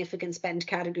a significant spend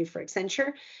category for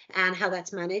Accenture, and how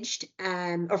that's managed,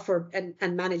 and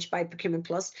managed by Procurement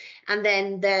Plus. And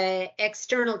then the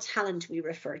external talent, we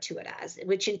refer to it as,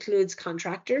 which includes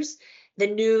contractors, the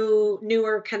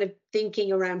newer kind of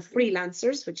thinking around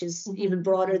freelancers, which is even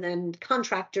broader than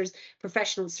contractors.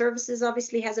 Professional services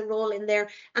obviously has a role in there.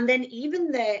 And then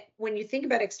even when you think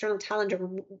about external talent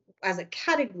as a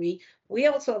category, we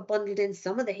also have bundled in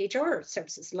some of the HR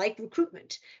services like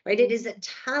recruitment, right? It is a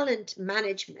talent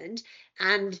management.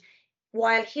 And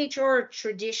while HR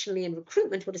traditionally in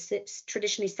recruitment would have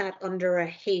traditionally sat under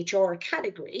a HR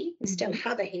category, we still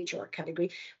have a HR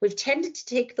category, we've tended to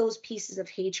take those pieces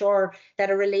of HR that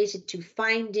are related to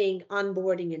finding,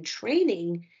 onboarding, and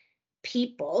training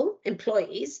people,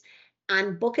 employees,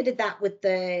 and bucketed that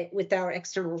with our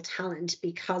external talent,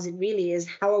 because it really is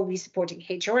how are we supporting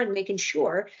HR and making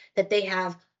sure that they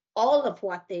have all of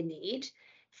what they need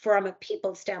from a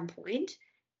people standpoint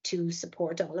to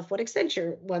support all of what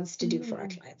Accenture wants to do for our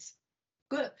clients.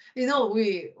 Good.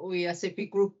 We SAP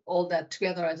group all that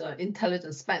together as an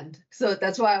intelligent spend. So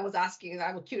that's why I was asking.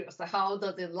 I'm curious, how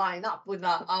does it line up with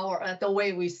the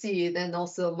way we see it, and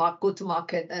also go to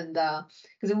market, and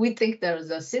because we think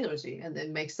there's a synergy and it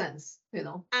makes sense.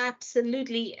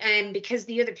 Absolutely. Because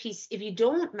the other piece, if you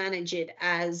don't manage it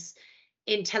as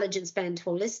intelligent spend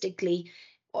holistically,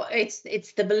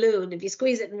 it's the balloon. If you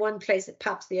squeeze it in one place, it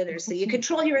pops the other. So you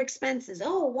control your expenses.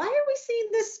 Oh, why are we seeing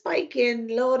this spike in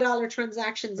low dollar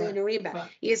transactions in Ariba? Right.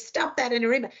 You stop that in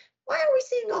Ariba. Why are we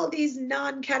seeing all these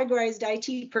non-categorized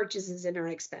IT purchases in our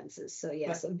expenses? So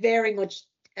yes, very much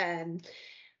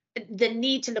the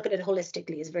need to look at it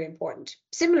holistically is very important.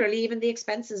 Similarly, even the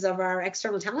expenses of our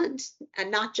external talent,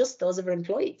 and not just those of our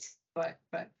employees. Right.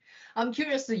 I'm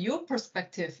curious to your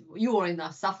perspective. You were in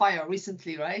Sapphire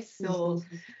recently, right? So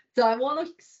I want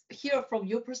to hear from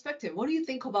your perspective. What do you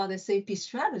think about SAP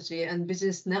strategy and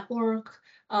business network,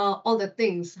 all the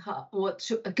things?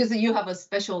 Because you have a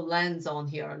special lens on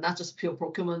here, not just pure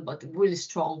procurement, but really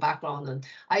strong background in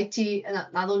IT. And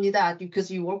not only that, because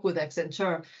you work with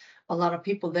Accenture, a lot of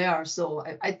people there. So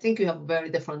I think you have a very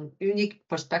different, unique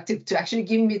perspective to actually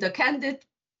give me the candid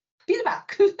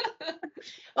feedback.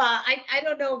 Well, I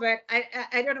don't know, but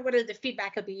I don't know whether the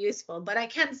feedback will be useful, but I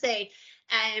can say,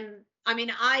 I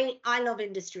mean, I love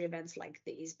industry events like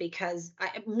these because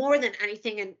more than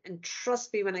anything, and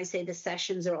trust me when I say the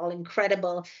sessions are all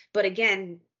incredible, but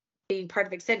again, being part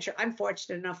of Accenture, I'm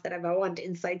fortunate enough that if I want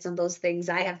insights on those things,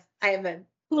 I have a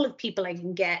pool of people I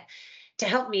can get to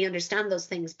help me understand those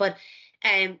things. But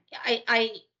I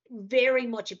very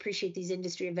much appreciate these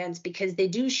industry events because they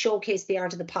do showcase the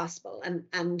art of the possible.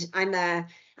 And I'm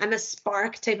a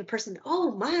spark type of person.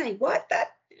 Oh my, what that?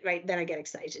 Right, then I get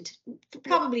excited,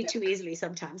 probably too easily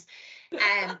sometimes.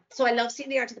 So I love seeing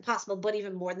the art of the possible, but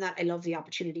even more than that, I love the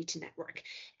opportunity to network.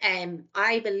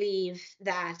 I believe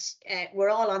that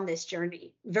we're all on this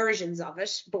journey, versions of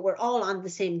it, but we're all on the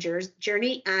same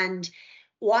journey. And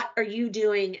what are you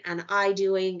doing and I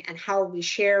doing, and how are we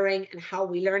sharing, and how are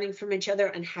we learning from each other,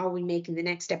 and how are we making the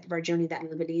next step of our journey that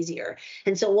little bit easier?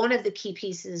 And so one of the key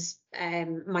pieces,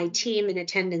 my team in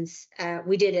attendance,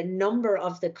 we did a number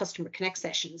of the customer connect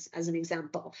sessions as an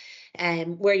example,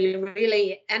 where you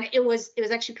really, and it was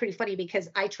actually pretty funny because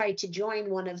I tried to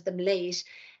join one of them late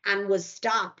and was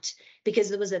stopped because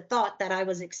there was a thought that I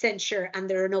was Accenture and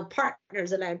there are no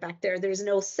partners allowed back there. There's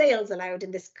no sales allowed in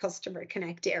this customer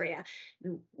connect area.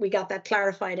 We got that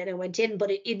clarified and I went in, but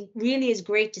it really is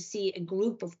great to see a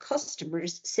group of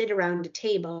customers sit around a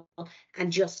table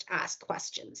and just ask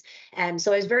questions.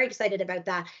 So I was very excited about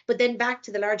that. But then back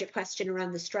to the larger question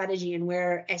around the strategy and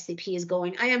where SAP is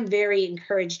going, I am very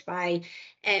encouraged by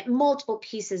multiple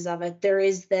pieces of it. There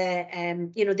is the,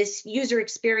 this user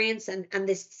experience and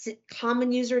this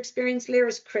common user experience layer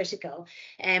is critical.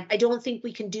 I don't think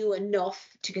we can do enough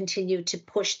to continue to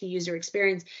push the user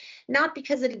experience, not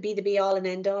because it'll be the be all and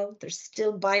end all. There's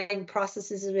still buying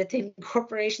processes within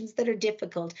corporations that are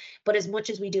difficult, but as much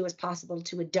as we do as possible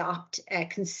to adopt a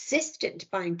consistent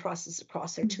buying process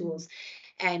across our tools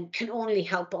can only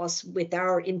help us with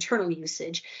our internal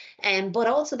usage, but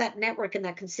also that network and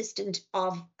that consistency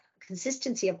of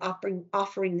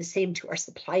offering the same to our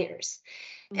suppliers.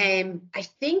 I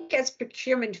think as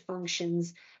procurement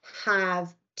functions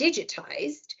have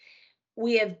digitized,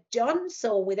 we have done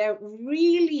so without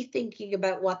really thinking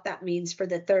about what that means for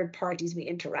the third parties we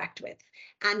interact with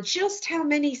and just how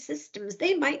many systems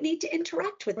they might need to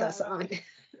interact with us on.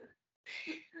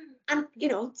 And,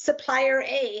 supplier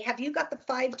A, have you got the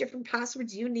 5 different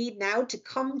passwords you need now to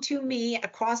come to me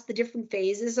across the different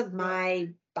phases of my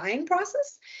buying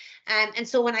process? And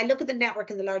so when I look at the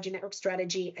network and the larger network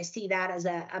strategy, I see that as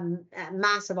a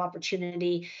massive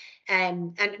opportunity,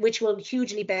 and which will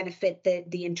hugely benefit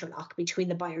the interlock between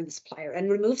the buyer and the supplier and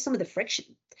remove some of the friction.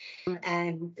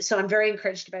 So I'm very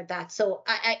encouraged about that. So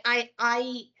I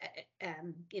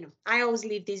always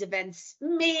leave these events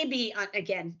maybe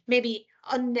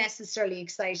unnecessarily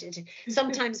excited.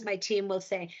 Sometimes my team will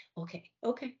say, okay,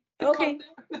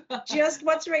 just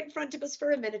what's right in front of us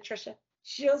for a minute, Tricia.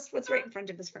 Just what's right in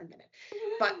front of us for a minute.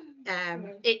 But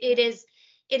it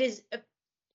is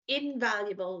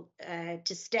invaluable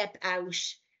to step out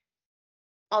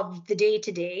of the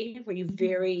day-to-day where you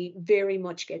very, very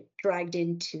much get dragged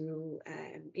into,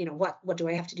 what do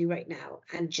I have to do right now?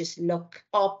 And just look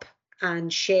up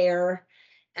and share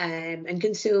and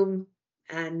consume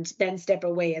and then step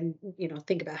away and,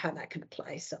 think about how that can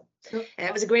apply. So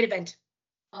it was a great event.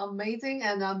 Amazing.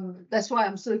 And that's why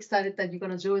I'm so excited that you're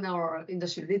going to join our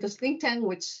industry leaders think tank,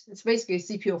 which is basically a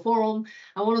CPO forum.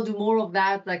 I want to do more of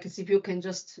that, like a CPO can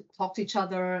just talk to each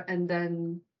other and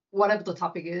then whatever the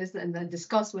topic is, and then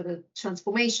discuss whether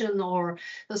transformation or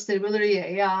sustainability,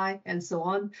 AI, and so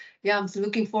on. Yeah, I'm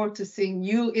looking forward to seeing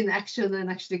you in action and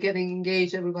actually getting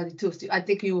engaged, everybody too. So I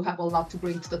think you have a lot to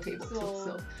bring to the table too.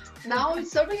 So now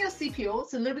it's serving as CPO,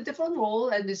 it's a little bit different role,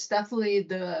 and it's definitely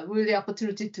the really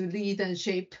opportunity to lead and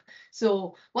shape.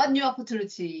 So what new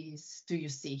opportunities do you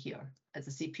see here as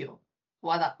a CPO?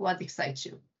 What excites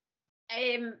you?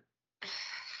 I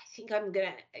think I'm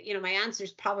gonna, my answer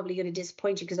is probably going to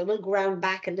disappoint you because I will ground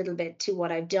back a little bit to what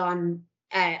I've done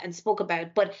and spoke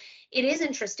about. But it is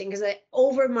interesting because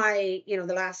over my,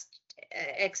 the last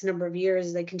X number of years,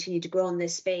 as I continue to grow in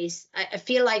this space, I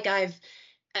feel like I've,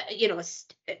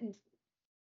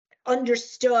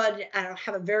 understood and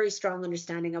have a very strong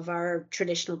understanding of our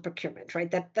traditional procurement,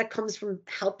 right? That comes from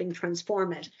helping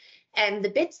transform it. And the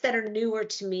bits that are newer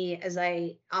to me as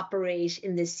I operate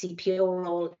in this CPO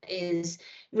role is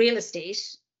real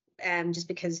estate, just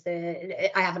because I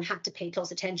haven't had to pay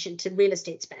close attention to real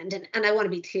estate spend. And I want to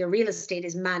be clear, real estate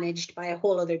is managed by a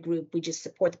whole other group. We just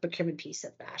support the procurement piece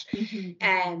of that.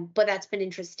 But that's been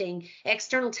interesting.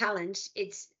 External talent,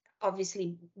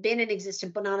 obviously been in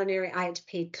existence, but not an area I had to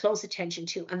pay close attention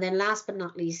to. And then last but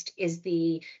not least is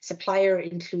the supplier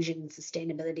inclusion and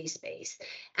sustainability space.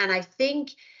 And I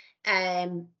think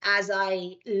as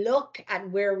I look at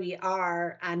where we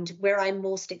are and where I'm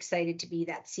most excited to be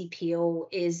that CPO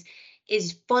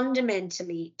is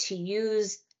fundamentally to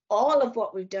use all of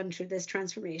what we've done through this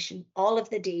transformation, all of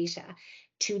the data,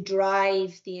 to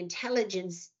drive the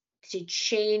intelligence to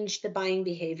change the buying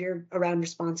behavior around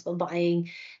responsible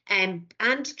buying, and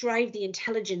drive the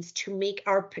intelligence to make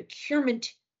our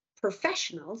procurement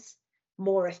professionals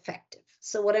more effective.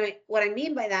 So what I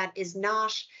mean by that is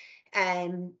not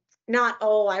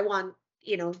oh, I want,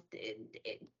 you know,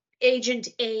 agent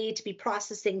A to be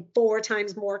processing 4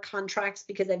 times more contracts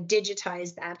because I've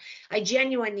digitized that.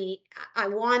 I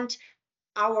want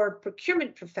our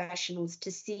procurement professionals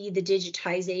to see the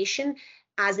digitization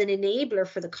as an enabler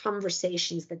for the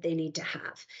conversations that they need to have.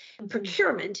 Mm-hmm.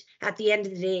 Procurement, at the end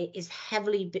of the day, is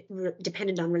heavily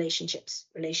dependent on relationships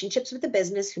with the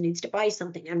business who needs to buy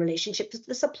something, and relationships with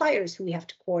the suppliers who we have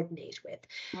to coordinate with.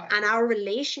 Right. And our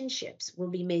relationships will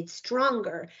be made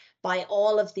stronger by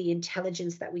all of the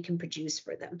intelligence that we can produce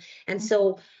for them. And mm-hmm.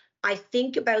 so I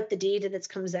think about the data that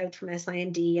comes out from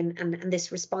SIND and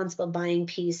this responsible buying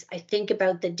piece. I think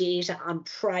about the data on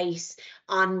price,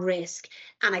 on risk,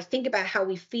 and I think about how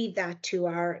we feed that to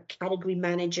our category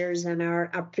managers and our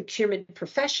procurement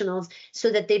professionals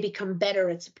so that they become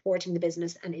better at supporting the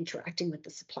business and interacting with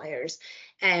the suppliers.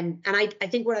 And I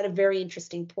think we're at a very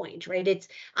interesting point, right?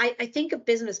 I think of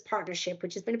business partnership,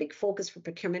 which has been a big focus for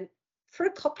procurement for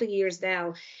a couple of years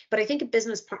now, but I think a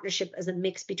business partnership as a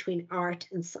mix between art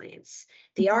and science.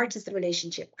 The mm-hmm. art is the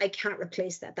relationship. I can't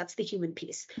replace that. That's the human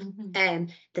piece. Mm-hmm.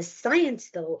 The science,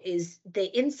 though, is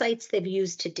the insights they've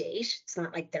used to date. It's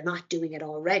not like they're not doing it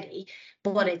already,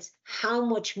 but mm-hmm. it's how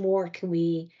much more can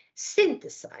we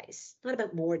synthesize? Not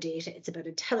about more data, it's about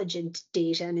intelligent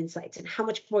data and insights, and how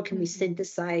much more can we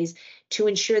synthesize to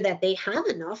ensure that they have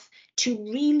enough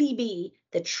to really be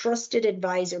the trusted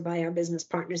advisor by our business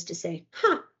partners to say,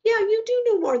 yeah, you do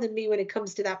know more than me when it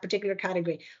comes to that particular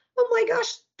category. Oh my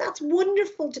gosh, that's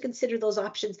wonderful to consider those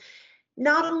options.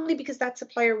 Not only because that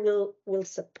supplier will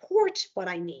support what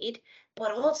I need,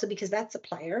 but also because that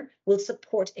supplier will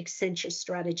support Accenture's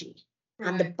strategy. Right.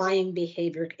 And the buying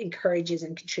behavior encourages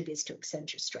and contributes to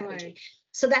Accenture's strategy. Right.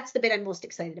 So that's the bit I'm most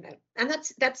excited about. And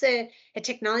that's a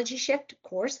technology shift, of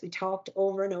course. We talked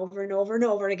over and over and over and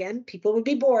over again. People would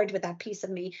be bored with that piece of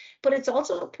me, but it's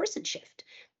also a person shift,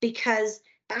 because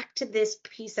back to this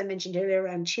piece I mentioned earlier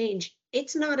around change,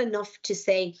 it's not enough to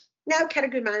say, now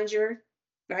category manager,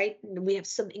 right? We have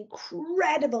some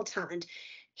incredible talent.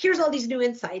 Here's all these new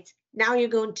insights. Now you're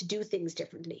going to do things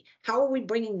differently. How are we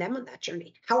bringing them on that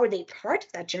journey? How are they part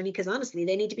of that journey? Because honestly,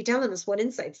 they need to be telling us what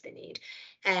insights they need.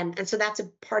 And so that's a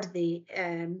part of the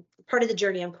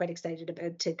journey I'm quite excited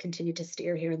about to continue to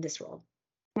steer here in this role.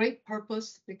 Great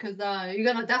purpose, because you're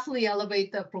gonna definitely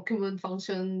elevate the procurement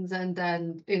functions, and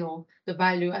then the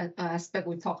value aspect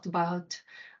we talked about.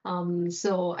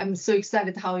 So I'm so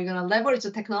excited how you're gonna leverage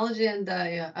the technology and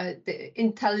the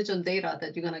intelligent data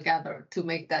that you're gonna gather to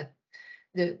make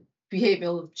the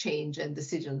behavioral change and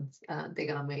decisions they're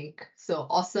gonna make. So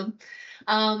awesome.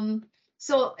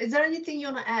 So is there anything you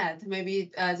wanna add,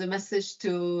 maybe as a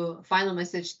final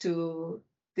message to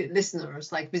the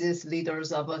listeners, like business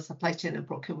leaders of supply chain and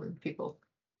procurement people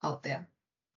out there?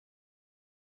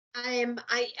 I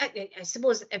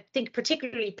suppose I think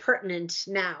particularly pertinent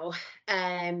now.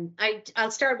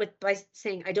 I'll start by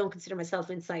saying I don't consider myself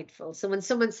insightful. So when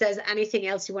someone says anything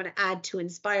else you want to add to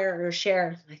inspire or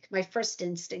share, like my first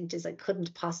instinct is I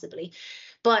couldn't possibly,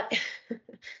 but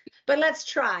let's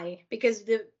try, because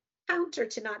the counter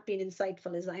to not being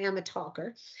insightful is I am a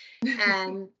talker.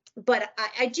 But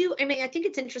I think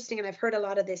it's interesting, and I've heard a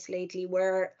lot of this lately,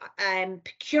 where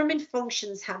procurement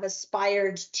functions have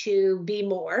aspired to be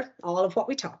more, all of what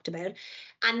we talked about.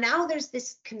 And now there's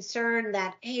this concern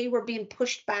that, hey, we're being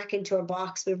pushed back into a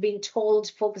box. We're being told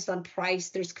to focus on price.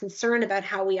 There's concern about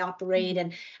how we operate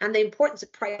and the importance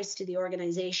of price to the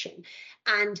organization.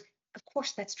 And of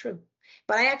course, that's true.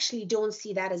 But I actually don't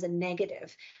see that as a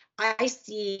negative. I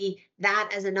see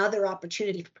that as another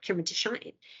opportunity for procurement to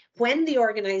shine. When the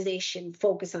organization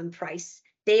focus on price,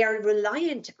 they are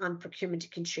reliant on procurement to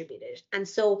contribute it. And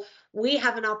so we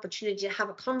have an opportunity to have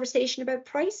a conversation about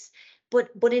price,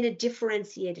 but in a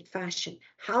differentiated fashion.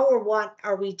 How or what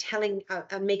are we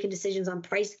making decisions on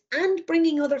price and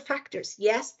bringing other factors?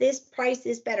 Yes, this price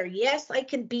is better. Yes, I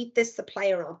can beat this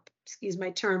supplier up. excuse my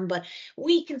term, but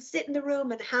we can sit in the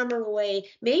room and hammer away,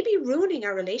 maybe ruining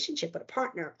our relationship with a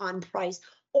partner on price,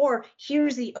 or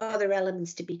here's the other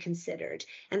elements to be considered.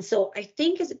 And so I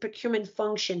think as a procurement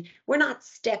function, we're not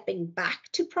stepping back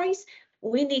to price.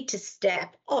 We need to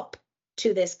step up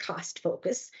to this cost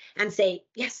focus and say,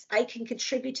 yes, I can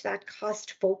contribute to that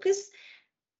cost focus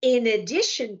in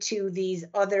addition to these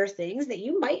other things that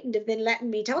you mightn't have been letting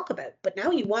me talk about, but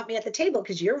now you want me at the table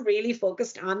because you're really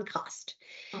focused on cost.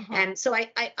 And so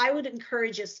I would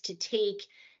encourage us to take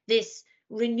this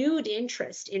renewed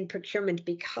interest in procurement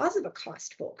because of a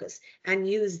cost focus and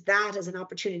use that as an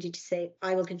opportunity to say,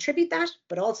 I will contribute that,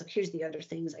 but also here's the other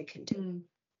things I can do.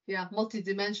 Yeah,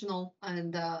 multidimensional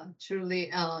and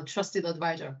truly trusted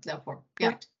advisor, therefore.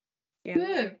 Correct. Yeah.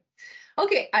 Good.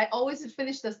 Okay, I always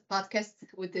finish this podcast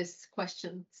with this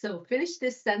question. So finish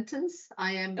this sentence.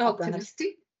 I am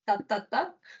optimistic. Dot, dot,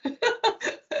 dot.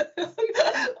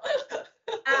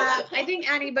 I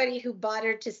think anybody who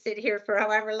bothered to sit here for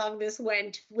however long this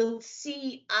went will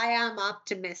see I am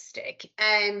optimistic.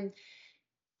 I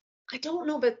don't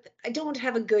know, but I don't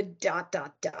have a good ...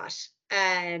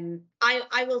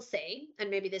 I will say, and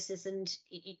maybe this isn't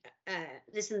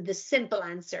the simple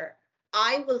answer.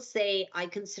 I will say I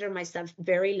consider myself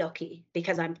very lucky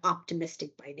because I'm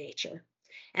optimistic by nature.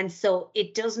 And so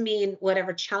it does mean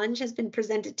whatever challenge has been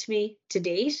presented to me to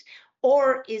date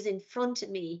or is in front of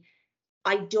me,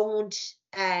 I don't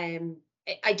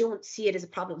see it as a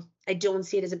problem. I don't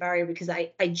see it as a barrier because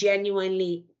I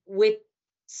genuinely, with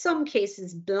some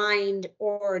cases blind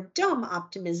or dumb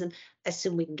optimism,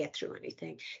 assume we can get through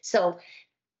anything. So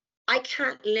I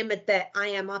can't limit that I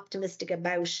am optimistic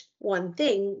about one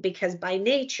thing because by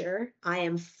nature, I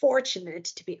am fortunate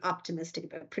to be optimistic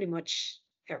about pretty much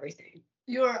everything.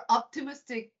 You're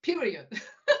optimistic, period.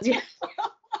 Yeah.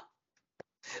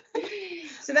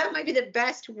 So that might be the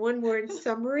best one-word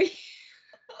summary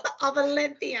of a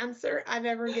lengthy answer I've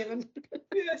ever given.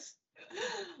 Yes.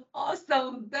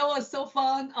 Awesome. That was so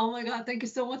fun. Oh my God. Thank you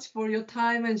so much for your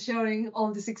time and sharing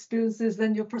all these experiences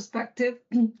and your perspective.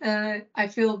 I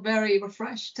feel very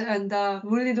refreshed and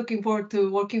really looking forward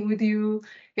to working with you,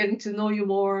 getting to know you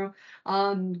more,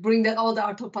 bring that all the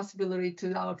art of possibility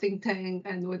to our think tank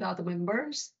and with other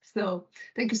members. So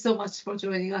thank you so much for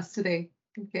joining us today.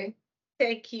 Okay.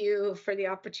 Thank you for the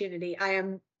opportunity. I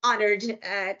am honored to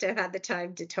have had the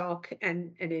time to talk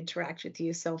and interact with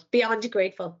you. So beyond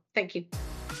grateful. Thank you.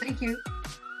 Thank you.